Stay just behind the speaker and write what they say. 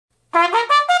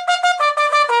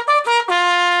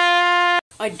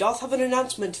I doth have an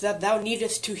announcement that thou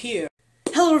needest to hear.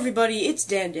 Hello everybody, it's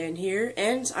Dan here,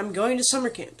 and I'm going to summer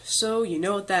camp, so you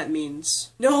know what that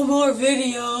means. No more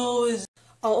videos!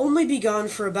 I'll only be gone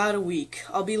for about a week.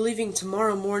 I'll be leaving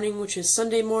tomorrow morning, which is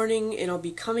Sunday morning, and I'll be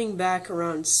coming back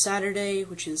around Saturday,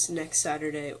 which is next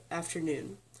Saturday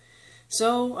afternoon.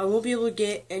 So, I won't be able to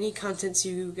get any content to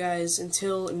you guys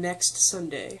until next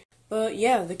Sunday. But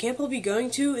yeah, the camp I'll be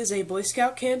going to is a Boy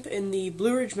Scout camp in the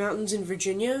Blue Ridge Mountains in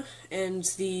Virginia, and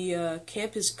the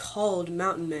camp is called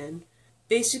Mountain Men.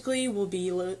 Basically, we'll be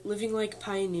living like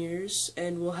pioneers,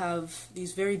 and we'll have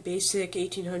these very basic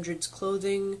 1800s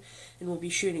clothing, and we'll be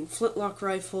shooting flintlock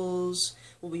rifles,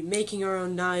 we'll be making our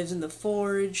own knives in the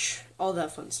forge, all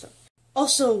that fun stuff.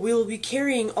 Also, we'll be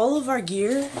carrying all of our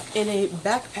gear in a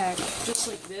backpack just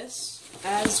like this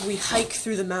as we hike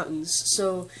through the mountains,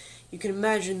 so you can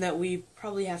imagine that we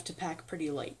probably have to pack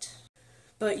pretty light.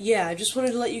 But yeah, I just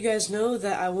wanted to let you guys know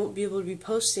that I won't be able to be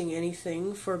posting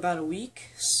anything for about a week,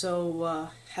 so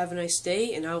have a nice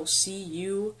day, and I will see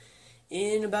you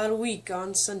in about a week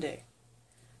on Sunday.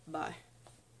 Bye.